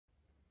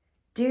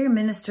Dear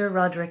Minister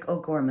Roderick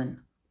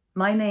O'Gorman,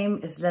 my name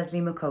is Lesley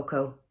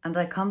Mkoko and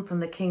I come from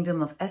the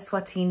Kingdom of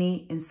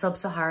Eswatini in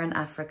sub-Saharan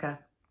Africa,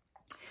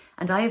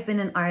 and I have been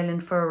in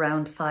Ireland for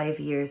around 5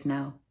 years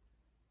now.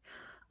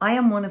 I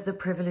am one of the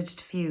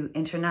privileged few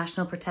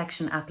international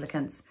protection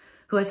applicants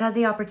who has had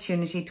the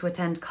opportunity to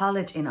attend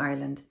college in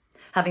Ireland,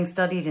 having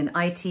studied in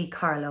IT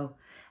Carlow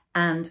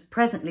and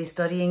presently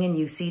studying in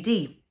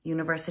UCD,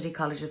 University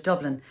College of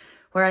Dublin,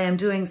 where I am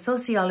doing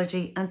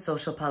sociology and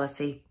social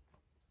policy.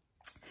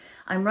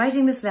 I'm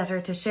writing this letter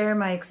to share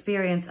my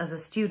experience as a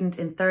student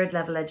in third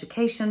level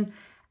education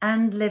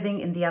and living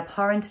in the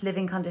abhorrent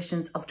living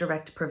conditions of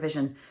direct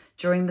provision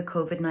during the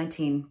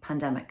COVID-19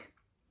 pandemic.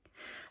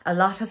 A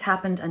lot has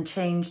happened and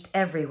changed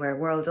everywhere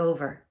world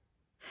over.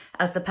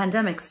 As the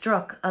pandemic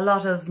struck, a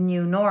lot of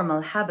new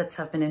normal habits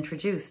have been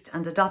introduced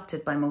and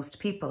adopted by most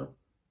people.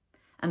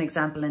 An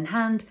example in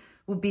hand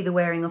would be the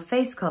wearing of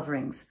face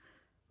coverings,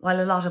 while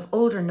a lot of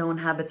older known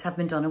habits have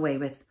been done away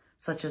with,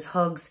 such as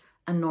hugs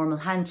and normal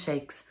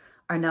handshakes,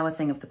 are now a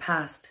thing of the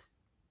past.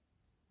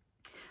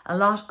 A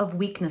lot of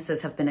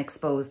weaknesses have been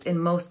exposed in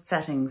most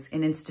settings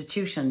in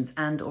institutions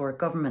and/or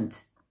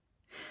government.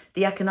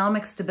 The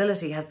economic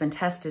stability has been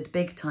tested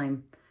big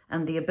time,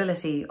 and the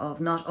ability of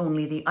not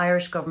only the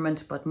Irish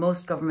government but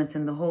most governments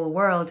in the whole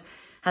world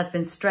has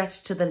been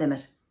stretched to the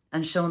limit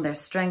and shown their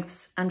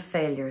strengths and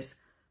failures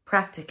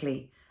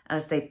practically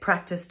as they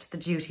practiced the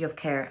duty of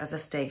care as a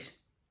state.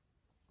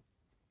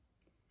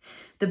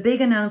 The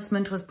big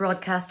announcement was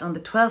broadcast on the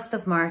 12th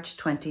of March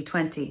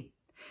 2020.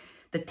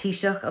 The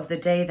Taoiseach of the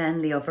day then,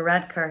 Leo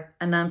Varadkar,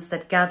 announced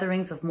that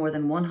gatherings of more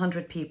than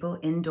 100 people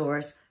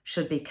indoors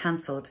should be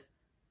cancelled.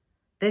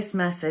 This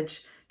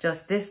message,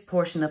 just this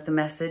portion of the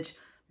message,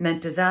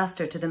 meant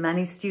disaster to the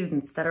many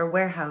students that are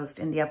warehoused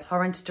in the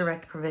abhorrent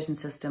direct provision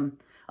system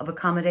of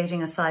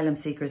accommodating asylum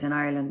seekers in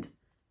Ireland.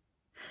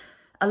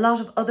 A lot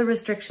of other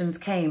restrictions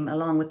came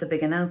along with the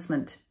big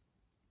announcement.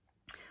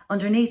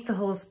 Underneath the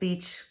whole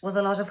speech was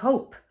a lot of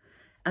hope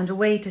and a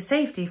way to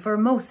safety for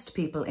most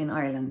people in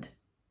Ireland.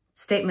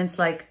 Statements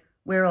like,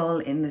 "We're all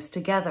in this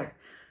together,"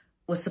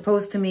 was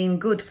supposed to mean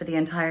good for the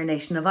entire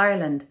nation of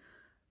Ireland,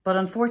 but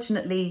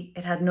unfortunately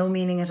it had no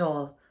meaning at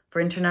all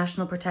for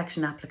international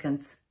protection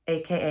applicants,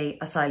 aka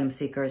asylum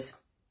seekers.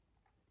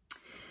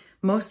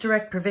 Most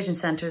direct provision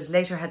centres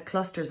later had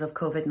clusters of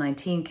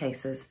COVID-19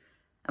 cases,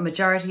 a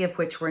majority of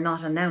which were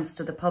not announced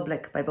to the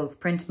public by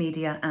both print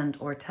media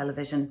and/or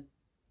television.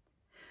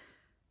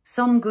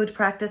 Some good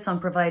practice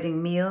on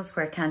providing meals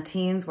where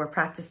canteens were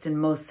practiced in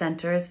most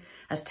centres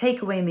as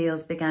takeaway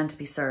meals began to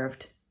be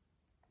served.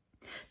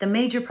 The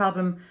major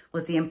problem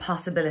was the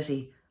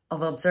impossibility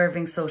of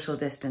observing social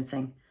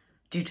distancing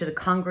due to the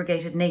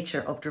congregated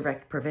nature of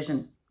direct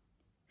provision.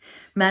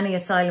 Many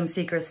asylum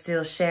seekers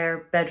still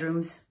share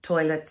bedrooms,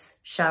 toilets,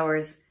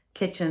 showers,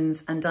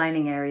 kitchens and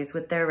dining areas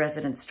with their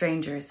resident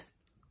strangers.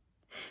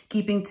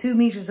 Keeping 2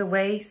 metres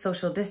away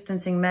social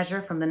distancing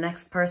measure from the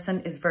next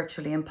person is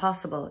virtually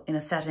impossible in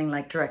a setting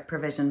like direct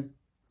provision.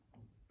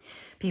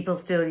 People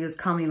still use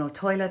communal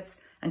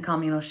toilets and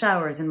communal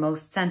showers in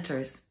most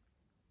centres.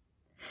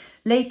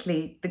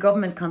 Lately, the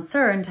government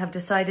concerned have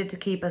decided to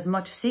keep as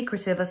much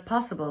secretive as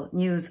possible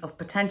news of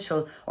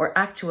potential or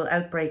actual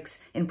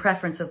outbreaks in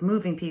preference of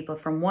moving people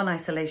from one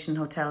isolation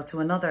hotel to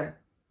another.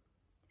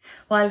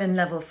 While in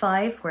level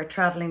 5, where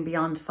travelling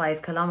beyond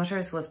 5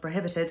 kilometres was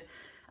prohibited,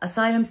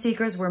 asylum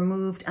seekers were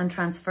moved and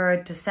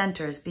transferred to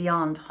centres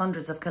beyond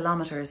hundreds of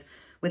kilometres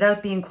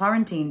without being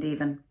quarantined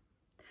even.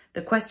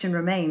 The question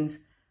remains,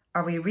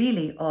 are we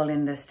really all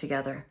in this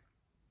together?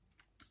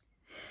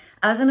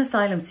 As an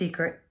asylum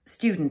seeker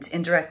student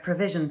in direct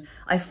provision,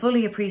 I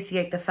fully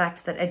appreciate the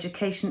fact that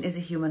education is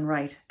a human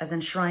right, as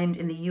enshrined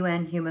in the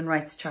UN Human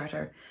Rights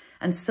Charter,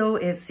 and so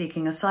is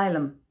seeking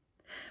asylum.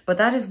 But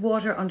that is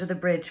water under the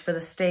bridge for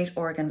the state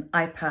organ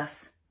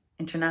IPAS,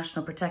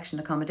 International Protection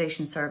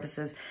Accommodation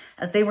Services,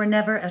 as they were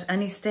never at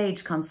any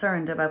stage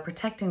concerned about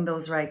protecting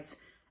those rights,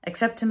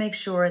 except to make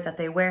sure that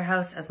they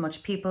warehouse as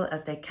much people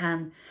as they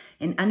can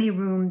in any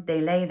room they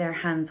lay their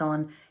hands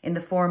on in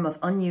the form of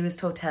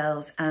unused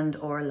hotels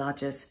and/or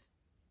lodges.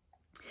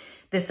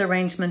 This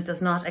arrangement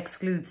does not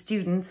exclude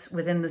students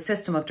within the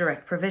system of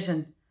direct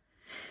provision.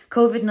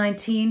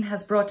 COVID-19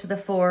 has brought to the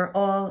fore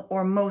all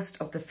or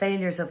most of the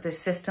failures of this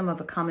system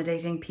of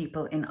accommodating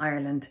people in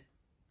Ireland.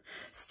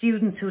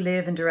 Students who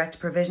live in direct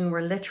provision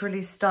were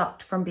literally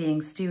stopped from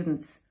being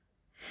students.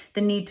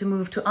 The need to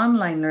move to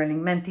online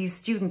learning meant these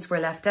students were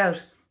left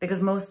out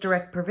because most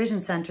direct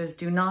provision centres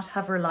do not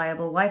have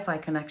reliable Wi-Fi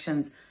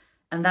connections,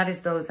 and that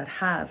is those that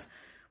have,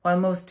 while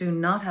most do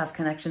not have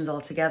connections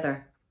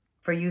altogether,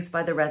 for use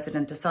by the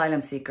resident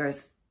asylum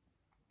seekers.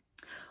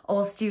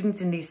 All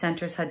students in these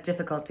centres had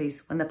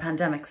difficulties when the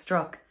pandemic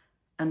struck,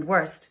 and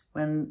worst,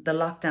 when the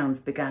lockdowns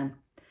began.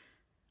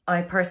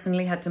 I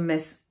personally had to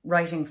miss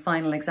writing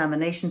final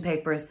examination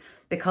papers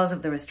because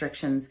of the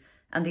restrictions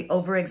and the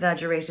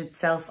over-exaggerated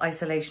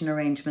self-isolation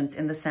arrangements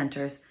in the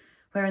centres,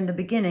 where in the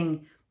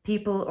beginning,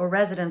 people or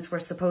residents were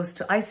supposed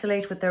to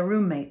isolate with their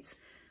roommates,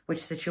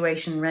 which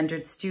situation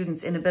rendered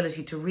students'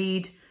 inability to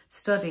read,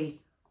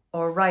 study,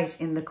 or write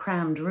in the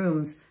crammed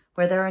rooms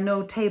where there are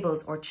no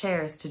tables or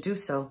chairs to do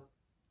so.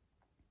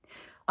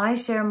 I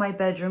share my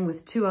bedroom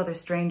with 2 other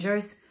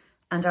strangers,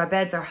 and our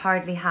beds are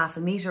hardly half a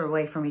metre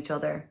away from each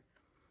other,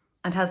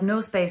 and has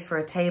no space for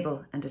a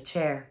table and a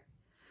chair.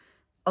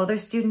 Other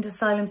student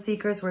asylum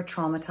seekers were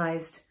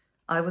traumatised.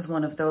 I was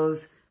one of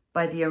those,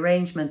 by the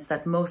arrangements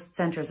that most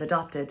centres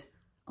adopted,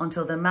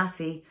 until the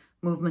Massey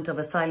movement of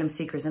asylum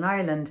seekers in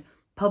Ireland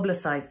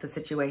publicised the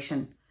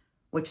situation,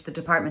 which the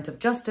Department of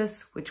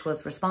Justice, which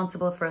was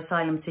responsible for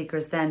asylum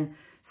seekers then,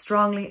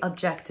 strongly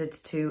objected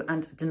to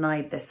and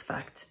denied this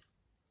fact.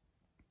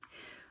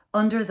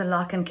 Under the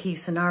lock and key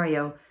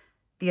scenario,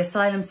 the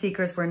asylum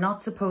seekers were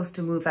not supposed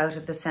to move out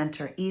of the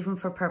centre, even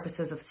for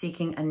purposes of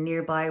seeking a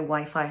nearby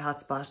Wi-Fi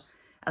hotspot,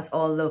 as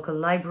all local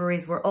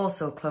libraries were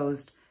also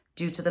closed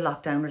due to the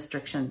lockdown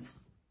restrictions.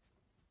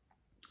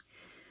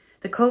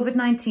 The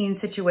COVID-19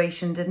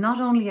 situation did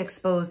not only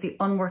expose the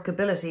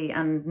unworkability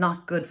and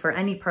not good for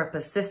any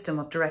purpose system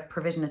of direct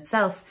provision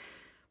itself,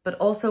 but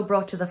also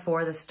brought to the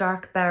fore the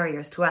stark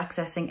barriers to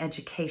accessing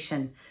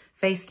education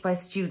faced by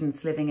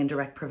students living in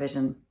direct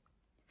provision.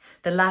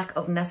 The lack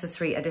of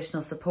necessary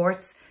additional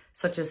supports,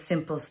 such as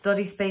simple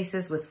study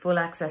spaces with full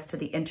access to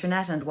the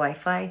internet and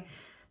Wi-Fi,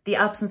 the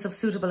absence of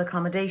suitable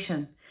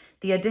accommodation,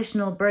 the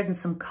additional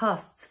burdensome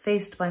costs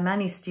faced by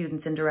many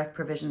students in direct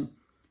provision,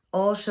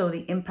 all show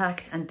the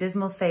impact and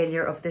dismal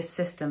failure of this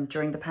system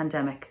during the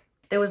pandemic.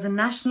 There was a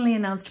nationally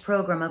announced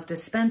programme of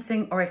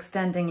dispensing or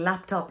extending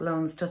laptop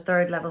loans to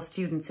third-level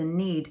students in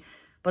need,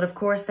 but of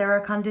course there are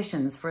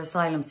conditions for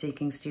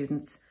asylum-seeking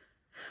students.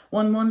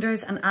 One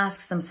wonders and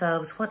asks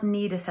themselves what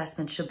need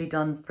assessment should be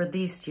done for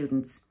these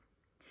students.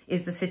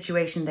 Is the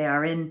situation they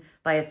are in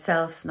by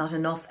itself not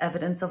enough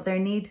evidence of their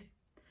need?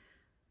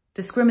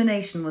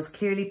 Discrimination was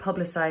clearly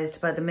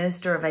publicised by the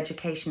Minister of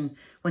Education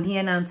when he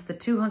announced the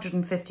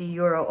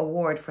 €250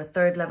 award for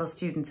third-level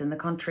students in the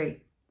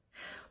country.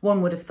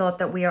 One would have thought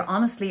that we are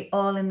honestly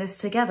all in this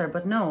together,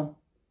 but no,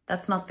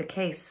 that's not the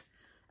case,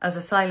 as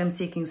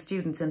asylum-seeking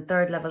students in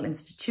third-level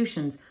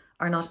institutions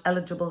are not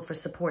eligible for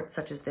support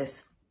such as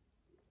this,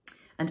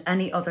 and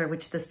any other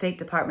which the state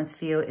departments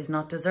feel is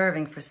not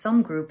deserving for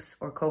some groups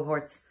or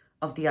cohorts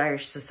of the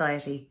Irish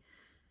society.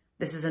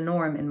 This is a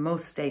norm in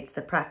most states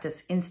that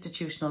practice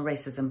institutional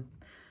racism.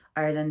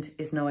 Ireland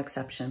is no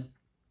exception.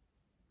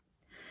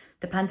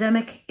 The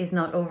pandemic is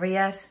not over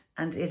yet,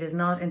 and it is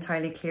not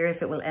entirely clear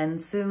if it will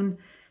end soon.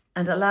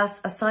 And alas,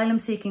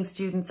 asylum-seeking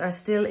students are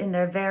still in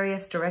their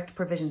various direct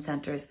provision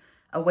centres,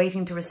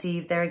 awaiting to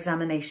receive their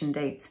examination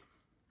dates,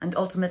 and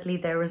ultimately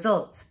their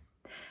results,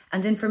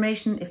 and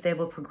information if they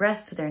will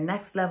progress to their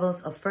next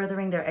levels of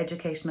furthering their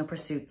educational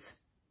pursuits.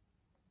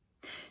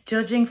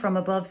 Judging from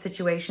above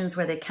situations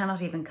where they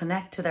cannot even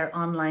connect to their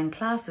online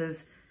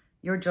classes,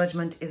 your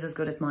judgment is as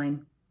good as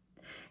mine.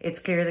 It's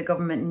clear the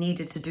government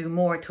needed to do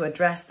more to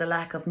address the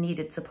lack of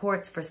needed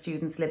supports for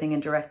students living in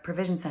direct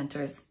provision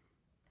centres.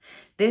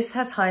 This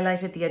has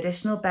highlighted the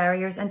additional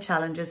barriers and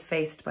challenges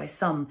faced by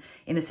some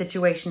in a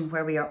situation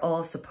where we are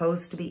all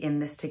supposed to be in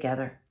this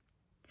together.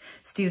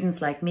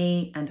 Students like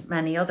me and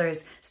many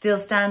others still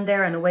stand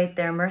there and await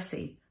their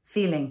mercy,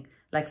 feeling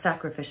like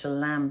sacrificial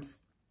lambs.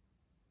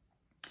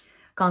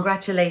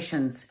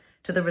 Congratulations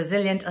to the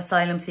resilient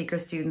asylum seeker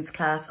students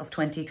class of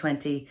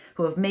 2020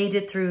 who have made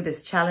it through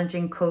this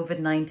challenging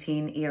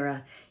COVID-19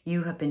 era.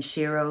 You have been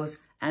sheroes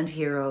and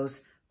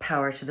heroes.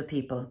 Power to the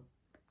people.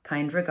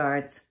 Kind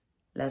regards,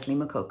 Lesley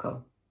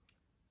Mkoko.